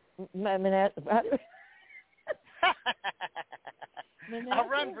 Manassas. Manassas. I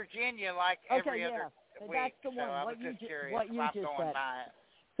run Virginia like every other week. That's the one. So I was just curious if I'm going by it.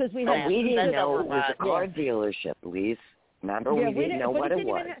 Because we didn't know it was a car dealership, Lise. Remember, we didn't know what it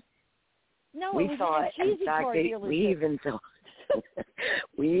was. No, we it was thought, a cheesy car dealership.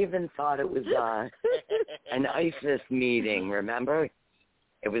 We even thought it was an ISIS meeting. Remember,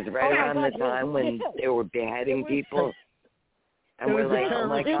 it was right around the time when they were beheading people, and we're like, "Oh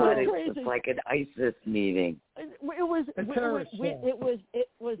my God, it's like an ISIS meeting." It was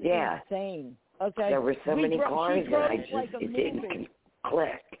insane. Okay, there were so many cars that it didn't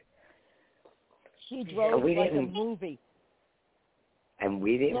click. She drove like a movie. And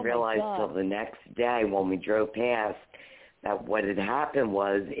we didn't realize till the next day when we drove past that what had happened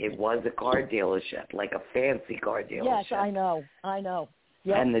was it was a car dealership, like a fancy car dealership. Yes, I know.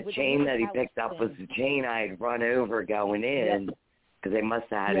 Yep. And the chain that he picked up was the chain I had run over going in because they must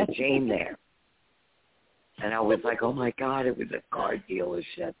have had a chain there. And I was like, oh, my God, it was a car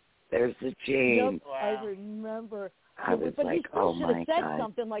dealership. There's the chain. Yep, I remember. I was like, oh, my God. But he should have said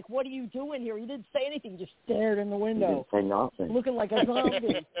something like, what are you doing here? He didn't say anything. He just stared in the window. He didn't say nothing. Looking like a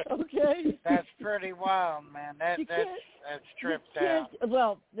zombie. Okay? That's pretty wild, man. That's tripped out.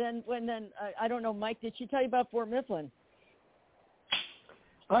 Well, then I don't know, Mike, did she tell you about Fort Mifflin?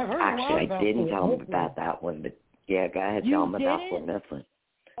 I've heard Actually, about I didn't tell him about that one, but, yeah, go ahead, tell him about Fort Mifflin.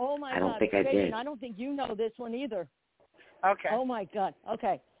 Oh, my God. I don't think I did. I don't think you know this one either. Okay. Oh, my God.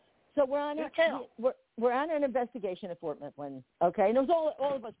 Okay. So we're on an investigation at Fort Mifflin, okay? And it was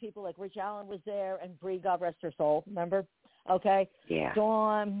all of us people, like Rich Allen was there and Bree, God rest her soul, remember? Okay? Yeah.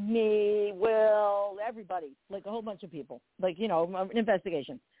 Dawn, me, Will, everybody, like a whole bunch of people, like, an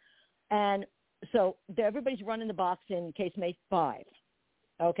investigation. And so everybody's running the box in casemate 5,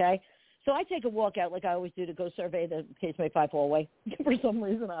 okay? So I take a walk out like I always do to go survey the casemate 5 hallway for some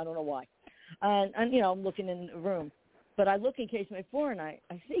reason. I don't know why. And I'm looking in the room. But I look in casemate 4 and I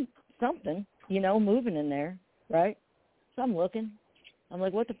see something, moving in there, right? So I'm looking. I'm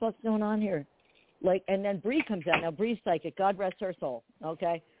like, what the fuck's going on here? Like, and then Bree comes out. Now, Bree's psychic. God rest her soul,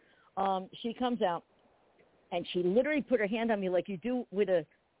 okay? She comes out, and she literally put her hand on me like you do with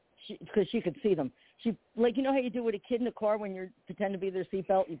because she could see them. She, like, you know how you do with a kid in the car when you pretend to be their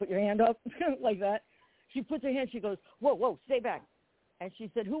seatbelt? You put your hand up like that. She puts her hand. She goes, whoa, stay back. And she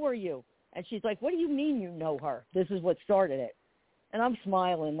said, who are you? And she's like, what do you mean you know her? This is what started it. And I'm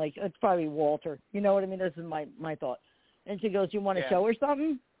smiling like, it's probably Walter. You know what I mean? This is my thought. And she goes, you want to show her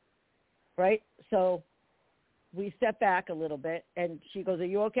something? Right? So we step back a little bit, and she goes, are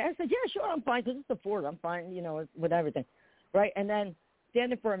you okay? I said, yeah, sure, I'm fine, because it's the Ford. I'm fine, with everything. Right? And then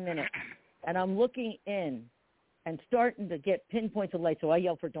standing for a minute, and I'm looking in and starting to get pinpoints of light. So I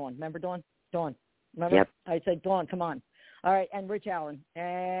yell for Dawn. Remember Dawn? Dawn. Remember? Yep. I said, Dawn, come on. All right, and Rich Allen.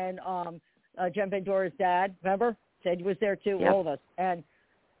 And Jen Vendora's dad, remember? Said he was there too, all of us. And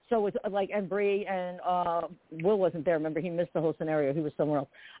so it was like, and Bree and Will wasn't there. Remember, he missed the whole scenario. He was somewhere else.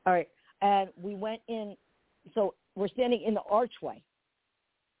 All right, and we went in. So we're standing in the archway.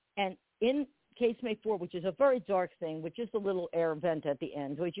 And in casemate 4, which is a very dark thing, which is a little air vent at the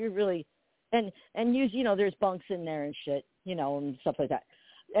end, which you really, and use, there's bunks in there and shit, and stuff like that.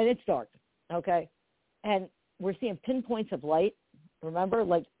 And it's dark, okay? And we're seeing pinpoints of light, remember,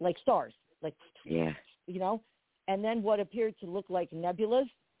 like stars, like, and then what appeared to look like nebulas.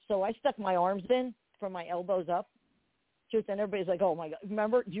 So I stuck my arms in from my elbows up. Just, and everybody's like, oh, my God.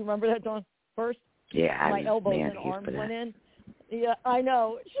 Remember? Do you remember that, Dawn, first? Yeah. My elbows and arms went in. Yeah, I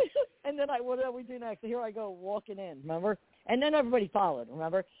know. And then what did we do next? Here I go walking in, remember? And then everybody followed,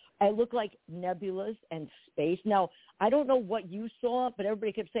 remember? I looked like nebulas and space. Now, I don't know what you saw, but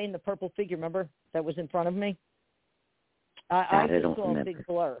everybody kept saying the purple figure, remember, that was in front of me? I just saw a big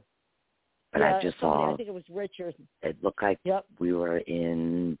blur. But I just saw, I think it was Richard. It looked like we were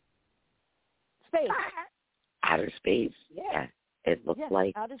in space. Outer space. Yeah. It looked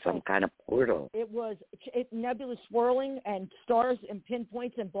like some kind of portal. It was nebula swirling and stars and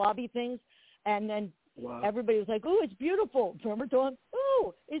pinpoints and blobby things. And then everybody was like, oh, it's beautiful. Remember, Dawn?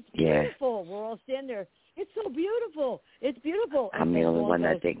 Oh, it's beautiful. We're all standing there. It's so beautiful. It's beautiful. I'm the only one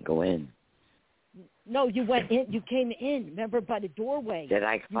that didn't go in. No, you went in. You came in. Remember, by the doorway. Did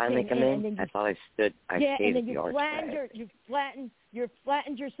I finally come in? I thought I stood. I stayed and then you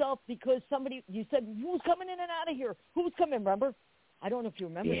flattened yourself because you said, who's coming in and out of here? Who's coming? Remember? I don't know if you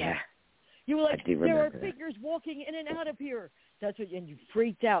remember that. You were like, there are figures walking in and out of here. That's what, and you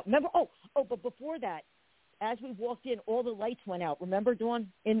freaked out. Remember? Oh, but before that, as we walked in, all the lights went out. Remember, Dawn,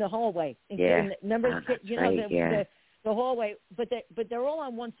 in the hallway? Remember, the hallway, but they're all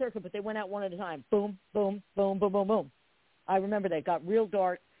on one circuit, but they went out one at a time. Boom, boom, boom, boom, boom, boom. I remember that. It got real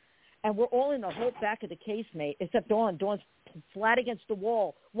dark, and we're all in the whole back of the casemate, except Dawn. Dawn's flat against the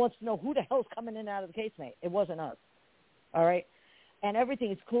wall, wants to know who the hell's coming in and out of the casemate. It wasn't us. All right? And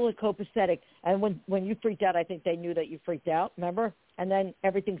everything is cool and copacetic. And when you freaked out, I think they knew that you freaked out, remember? And then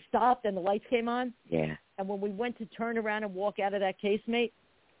everything stopped and the lights came on. Yeah. And when we went to turn around and walk out of that casemate,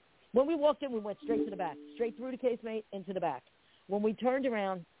 when we walked in, we went straight to the back, straight through the casemate into the back. When we turned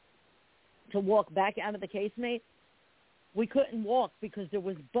around to walk back out of the casemate, we couldn't walk because there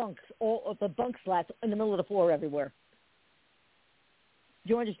was bunks, all of the bunk slats in the middle of the floor everywhere.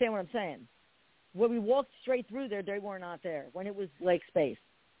 Do you understand what I'm saying? When we walked straight through there, they were not there when it was lake space.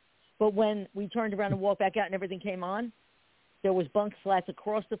 But when we turned around and walked back out and everything came on, there was bunk slats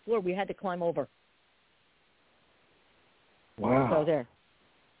across the floor. We had to climb over. Wow. So there.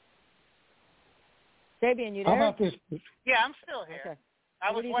 Fabian, you there? How about this? Yeah, I'm still here. Okay.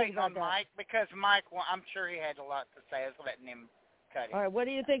 I was waiting on Mike because Mike, I'm sure he had a lot to say. I was letting him cut it. All right, what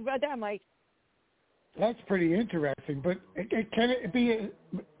do you think about that, Mike? That's pretty interesting, but can it be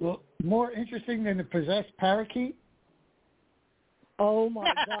more interesting than the possessed parakeet? Oh,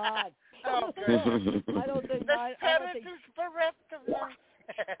 my God. Oh, good. I don't think I don't think. I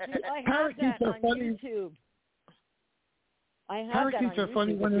have that on YouTube. I have Parakeets that on are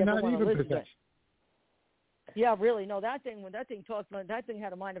funny YouTube when they're not even possessed. Yeah, really. No, that thing talked. That thing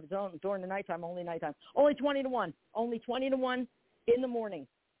had a mind of its own during the nighttime. Only nighttime. Only 20-1. Only 20-1 in the morning,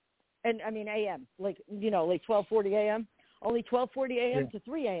 and I mean a.m. Like 12:40 a.m. Only 12:40 a.m. to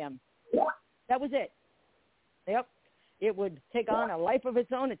 3 a.m. That was it. Yep. It would take on a life of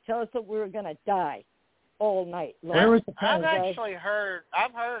its own and tell us that we were going to die all night long. I've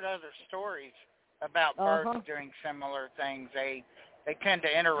heard other stories about birds doing similar things. They tend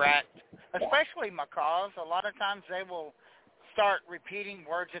to interact, especially macaws. A lot of times they will start repeating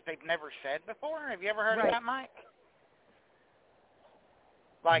words that they've never said before. Have you ever heard of that, Mike?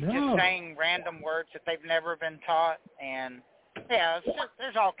 Like just saying random words that they've never been taught. And, yeah,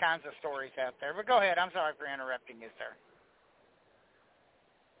 there's all kinds of stories out there. But go ahead. I'm sorry for interrupting you, sir.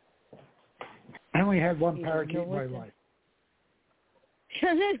 I only had one parakeet in my life.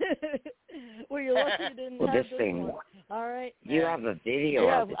 Well, you're lucky you didn't have this thing. one. All right. You have a video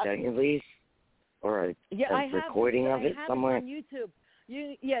of it, don't you, Lise? Or a recording of it somewhere? It's on YouTube.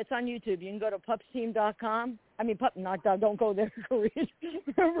 It's on YouTube. You can go to pupsteam.com. I mean, don't go there, Korean.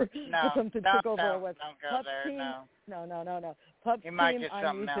 Remember, something took over our website. Don't go there, no. Pup you might Team get on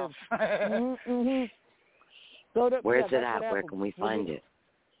something YouTube. else. Go to, Where's it at? Where can we find it?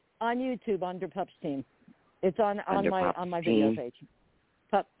 On YouTube under Pups Team. It's on my Team? video page.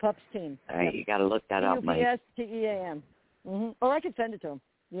 Pups Team. All right, you got to look that up, Mike. PUPSTEAM. Or I could send it to him.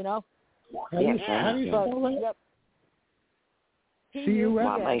 You know. How do you spell that? Yep.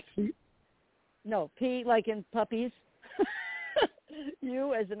 C-U-S? No, P like in puppies.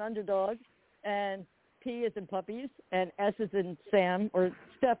 U as in underdog, and P as in puppies, and S as in Sam or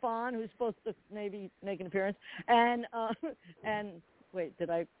Stefan, who's supposed to maybe make an appearance, and wait, did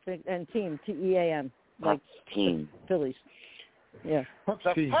I think? And Team, T-E-A-M. Like Team. Phillies. Yeah. Pups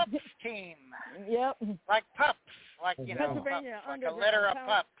the Team. Pups Team. Yep. Like pups. Like, Pennsylvania pups, like a litter of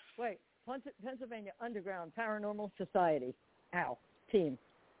pups. Wait, Pennsylvania Underground Paranormal Society. Ow. Team.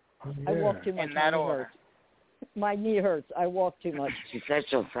 Oh, I walk too much. In that order. Hurts. My knee hurts. I walk too much. She said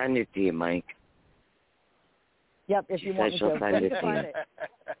she'll send it to you, Mike. Yep, if you want me to. She'll send it to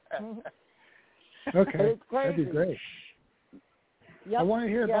you. Okay, that'd be great. Yep. I want to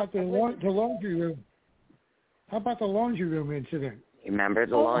hear about the laundry room. How about the laundry room incident? You remember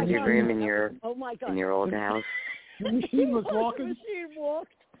the laundry room in your old house? The machine was walking? The machine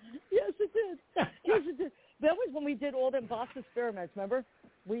walked. Yes, it did. Yes, it did. That was when we did all them box experiments, remember?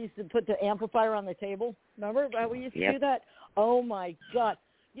 We used to put the amplifier on the table. Remember how we used to do that? Oh, my God.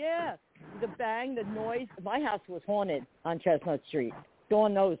 Yeah. The bang, the noise. My house was haunted on Chestnut Street.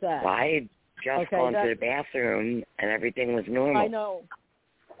 Dawn knows that. Well, I had just gone to the bathroom, and everything was normal. I know.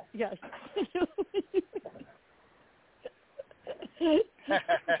 Yes.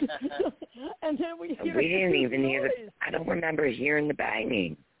 And then we didn't even hear I don't remember hearing the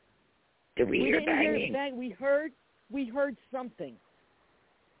banging. Did we hear banging? Hear the bang. We heard something,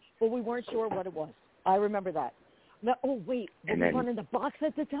 but we weren't sure what it was. I remember that. No, were we running the box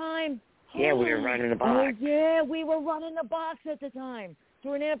at the time? Yeah, we were running the box. Oh, yeah, we were running the box at the time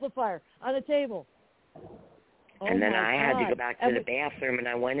through an amplifier on the table. And then I had to go back to the bathroom, and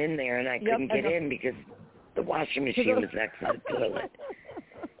I went in there, and I couldn't get in because the washing machine was next to the toilet.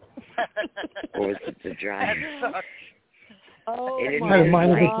 Or was it the dryer? Oh, my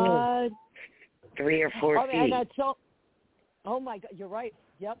God. 3 or 4 feet. And oh, my God, you're right.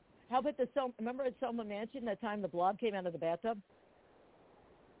 Yep. How about remember at Selma Mansion, that time the blob came out of the bathtub?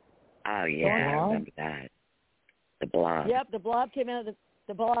 Oh, yeah, I remember that. The blob. Yep, the blob came out of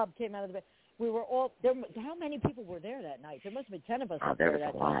the bed. We were all there. How many people were there that night? There must have been 10 of us. Oh, there was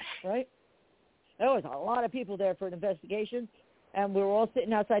a lot. Right? There was a lot of people there for an investigation, and we were all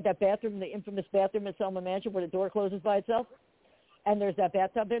sitting outside that bathroom, the infamous bathroom at Selma Mansion, where the door closes by itself, and there's that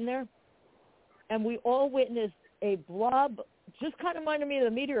bathtub in there, and we all witnessed a blob. Just kind of reminded me of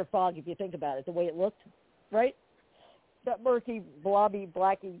the meteor fog, if you think about it, the way it looked, right? That murky, blobby,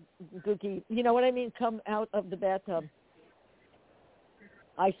 blacky, gooky, you know what I mean, come out of the bathtub.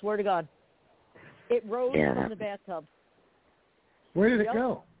 I swear to God. It rose from the bathtub. Where did it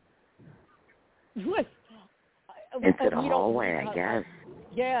go? What? Into the hallway, I guess.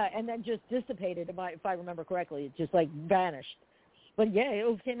 Yeah, and then just dissipated, if I remember correctly. It just, vanished. But, yeah,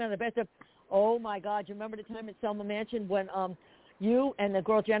 it came out of the bathtub. Oh, my God. You remember the time at Selma Mansion when you and the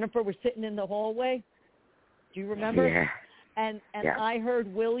girl Jennifer were sitting in the hallway? Do you remember? Yeah. And I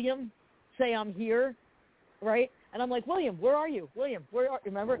heard William say, "I'm here," right? And I'm like, "William, where are you? William, where are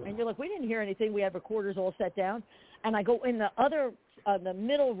you?" Remember? And you're like, "We didn't hear anything. We had recorders all set down." And I go in the other, the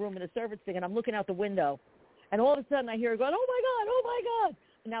middle room in the service thing, and I'm looking out the window. And all of a sudden I hear her going, "Oh, my God, oh, my God."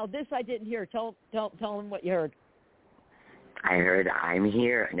 Now, this I didn't hear. Tell them what you heard. I heard, "I'm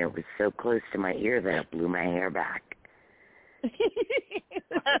here," and it was so close to my ear that it blew my hair back.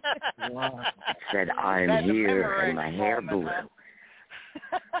 Wow. It said, "I'm here," and my hair blew.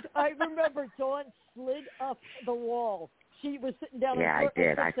 I remember Dawn slid up the wall. She was sitting down Yeah, on the floor. I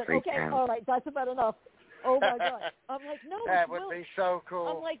did. I freaked okay, out. all right, that's about enough. Oh, my God. I'm like, no. That would be so cool.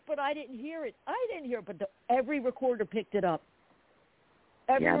 I'm like, but I didn't hear it. But every recorder picked it up.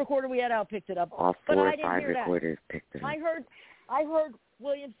 Every recorder we had out picked it up. All 4 or 5 recorders picked it up. I heard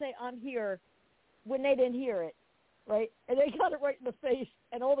William say, "I'm here," when they didn't hear it, right? And they got it right in the face,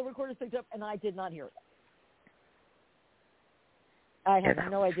 and all the recorders picked up, and I did not hear it. I have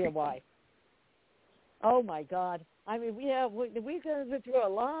no idea why. Oh, my God. I mean, we've gone through a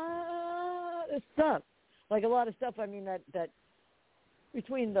lot of stuff. Like a lot of stuff, I mean, that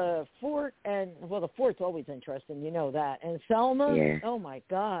between the fort and, well, the fort's always interesting, you know that. And Selma, oh, my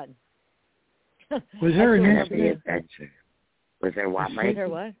God. Was there an incident? Adventure. Was there what, Mike? Was there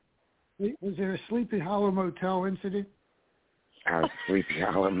what? Was there a Sleepy Hollow Motel incident? Sleepy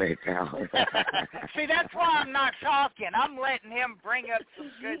Hollow Motel. See, that's why I'm not talking. I'm letting him bring up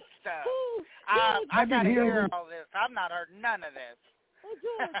some good stuff. I got to hear all this. I've not heard none of this.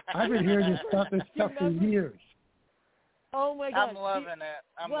 I've been hearing this stuff for years. Oh, my God. I'm loving it.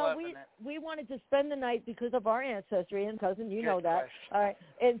 I'm loving it. We wanted to spend the night because of our ancestry, and cousin, you know that, question. all right,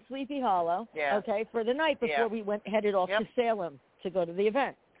 in Sleepy Hollow, okay, for the night before we headed off to Salem to go to the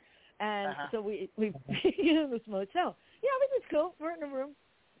event. And so we in this motel. Yeah, it was cool. We're in a room,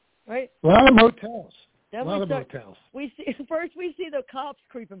 right? A lot of motels. Then a lot of motels. We see the cops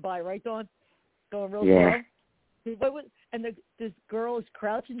creeping by, right, Dawn? Going real slow. And this girl is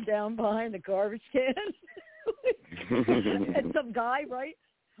crouching down behind the garbage can. And some guy, right?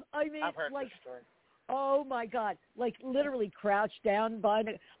 I mean, I've heard this story. Oh my God! Like literally crouched down behind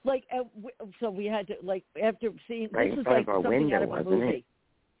it. Like, so we had to after seeing right this was in front like of our something window, out of a wasn't movie. It?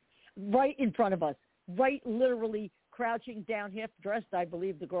 Right in front of us. Right, literally crouching down, half dressed, I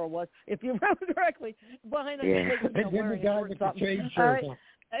believe the girl was, if you remember correctly, behind us. Wearing a something. All right.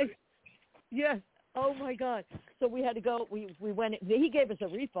 Yes. Oh my God! So we had to go. We went. He gave us a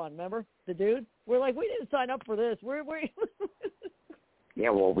refund. Remember the dude? We're like, we didn't sign up for this. We're Yeah,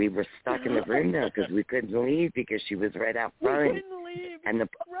 well, we were stuck in the room now because we couldn't leave because she was right out front. We couldn't leave. And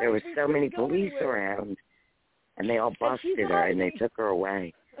there was so many police around, and they all busted her and they took her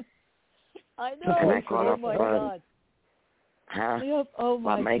away. I know. And I caught up my front. God. Huh? Yep. Oh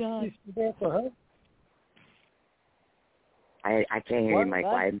my God. You there for her? I can't hear you, Mike.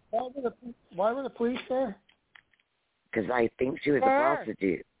 Why were the police there? Because I think she was a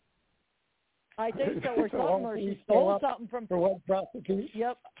prostitute. I think so, or something, or she stole something from. For what prostitute?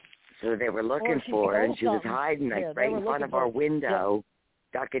 Yep. So they were looking for her, and she was hiding right in front of our window,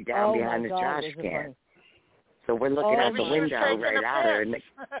 ducking down behind the trash can. Funny. So we're looking out the window right at her, and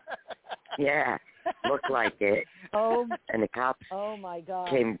looked like it. And the cops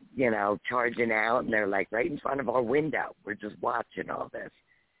came, charging out, and they're like right in front of our window. We're just watching all this.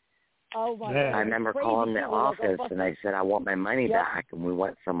 Oh my God! I remember calling the office, and I said I want my money back, and we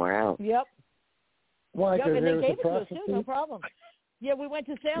went somewhere else. Yep. Why? Because and there they was gave a it to us too, no problem. Yeah, we went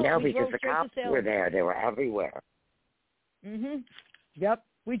to Salem. No, because the cops were there. They were everywhere. Yep.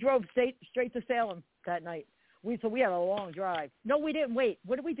 We drove straight to Salem that night. So we had a long drive. No, we didn't. Wait.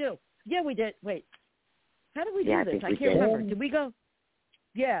 What did we do? Yeah, we did. Wait. How did we do this? I can't remember. Did we go?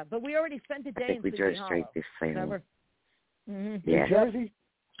 Yeah, but we already spent the day in Sleepy Hollow. We drove straight to Salem. Remember? Yeah. New Jersey?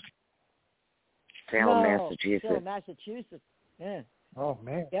 Salem, Massachusetts. Salem, Massachusetts. Yeah. Oh,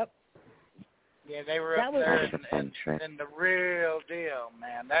 man. Yep. Yeah, they were up there in the real deal,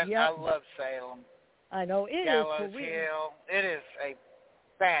 man. I love Salem. I know. It Gallows is for real. Hill. It is a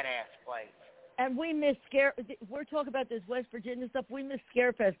badass place. And we missed we're talking about this West Virginia stuff. We missed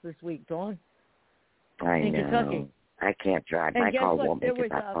Scarefest this week, Dawn. In know. Kentucky. I can't drive. My car won't make it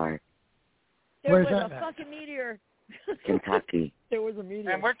that far. There was a fucking meteor. Kentucky. There was a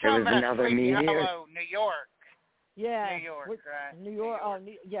meteor. And we're talking about Sleepy Hollow, New York. Yeah. New York, right? New York.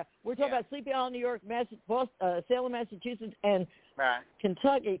 Yeah. We're talking about Sleepy Hollow, New York, Salem, Massachusetts, and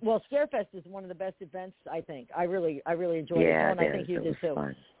Kentucky. Well, Scarefest is one of the best events, I think. I really enjoyed it, and I think you did too.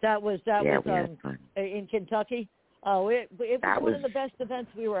 Fun. That was fun. In Kentucky. Oh, it was one of the best events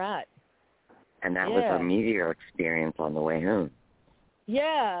we were at. And that was a meteor experience on the way home.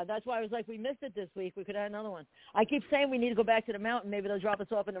 Yeah, that's why I was like, we missed it this week. We could have another one. I keep saying we need to go back to the mountain. Maybe they'll drop us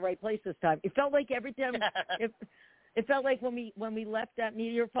off in the right place this time. It felt like every time, it felt like when we left that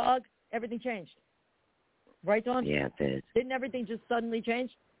meteor fog, everything changed. Right, Dawn? Yeah, it did. Didn't everything just suddenly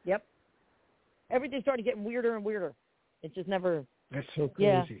change? Yep. Everything started getting weirder and weirder. It just never. That's so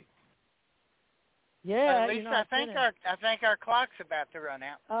crazy. Yeah. Lisa, I think our clock's about to run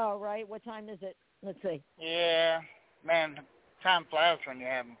out. Oh, right. What time is it? Let's see. Yeah, man. Time flies when you're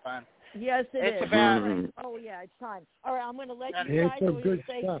having fun. Yes, it's about. Oh yeah, it's time. All right, I'm going to let you guys. It's some good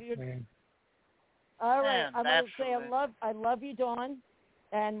stuff, man. All right, I'm going to say I love you, Dawn,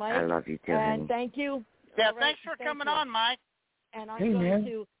 and Mike. I love you too. And thank you. Yeah, thanks for coming on, Mike. And I'm going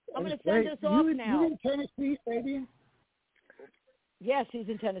to send us off now. You in Tennessee, Fabian? Yes, he's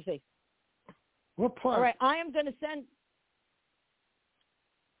in Tennessee. What part? All right, I am going to send.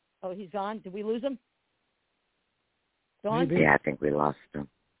 Oh, he's gone. Did we lose him? Dawn? Yeah, I think we lost him.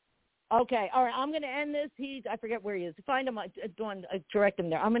 Okay, all right. I'm going to end this. I forget where he is. Find him. Dawn, direct him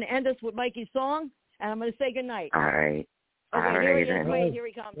there. I'm going to end this with Mikey's song, and I'm going to say goodnight. All right. Okay, all here right, he is. Wait, here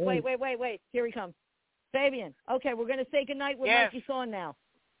he comes. Wait. Here he comes. Fabian. Okay, we're going to say goodnight with Mikey's song now.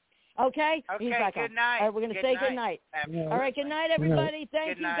 Okay? Okay, He's back good on. night. All right, we're going to say good night. All right, good night, everybody.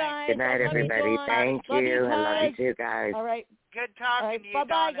 Thank you, guys. Good night, everybody. Thank you. I love you too, guys. All right. Good talking to you,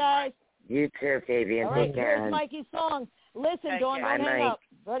 bye-bye, guys. You too, Fabian. All right, take care. here's Mikey's song. Listen, Dawn, don't hang up.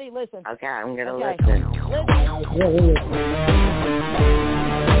 Ready? Listen. Okay, I'm going to listen.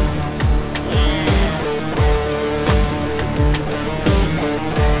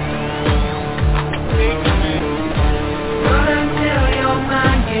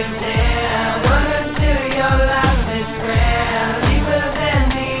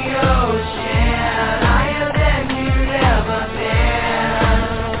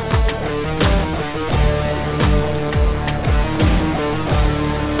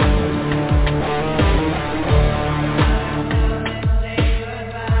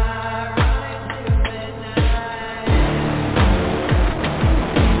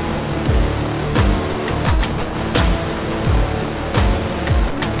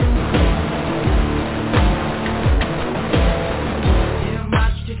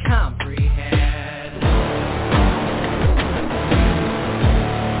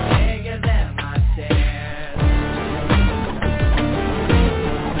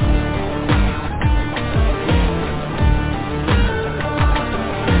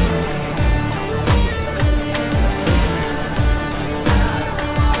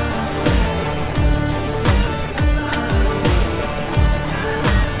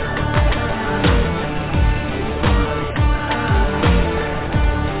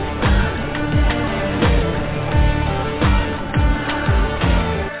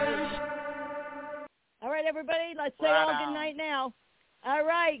 Let's say all good night now. All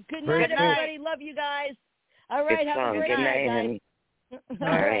right. Good night, everybody. Love you guys. All right. Have a great night, guys. All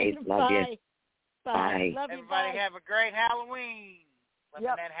right. Love you. Bye. Love you. Everybody have a great Halloween.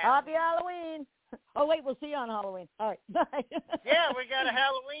 Yep. Happy Halloween. Oh, wait. We'll see you on Halloween. All right. Bye. Yeah, we got a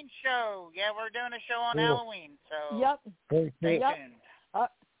Halloween show. Yeah, we're doing a show on Halloween. So stay tuned.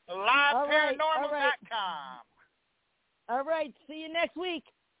 LiveParanormal.com. All right. See you next week.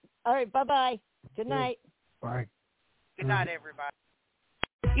 All right. Bye-bye. Good night. Bye. Good night, everybody.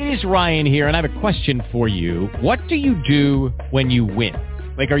 It is Ryan here, and I have a question for you. What do you do when you win?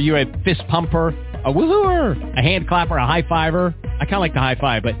 Like, are you a fist pumper, a woohooer, a hand clapper, a high fiver? I kind of like the high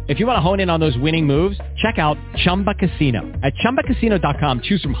five, but if you want to hone in on those winning moves, check out Chumba Casino. At ChumbaCasino.com,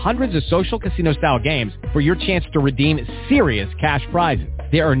 choose from hundreds of social casino-style games for your chance to redeem serious cash prizes.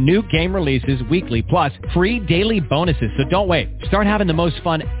 There are new game releases weekly, plus free daily bonuses, so don't wait. Start having the most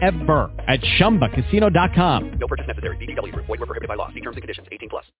fun ever at ChumbaCasino.com. No purchase necessary. VGW Group. Void where prohibited by law. See terms and conditions. 18+.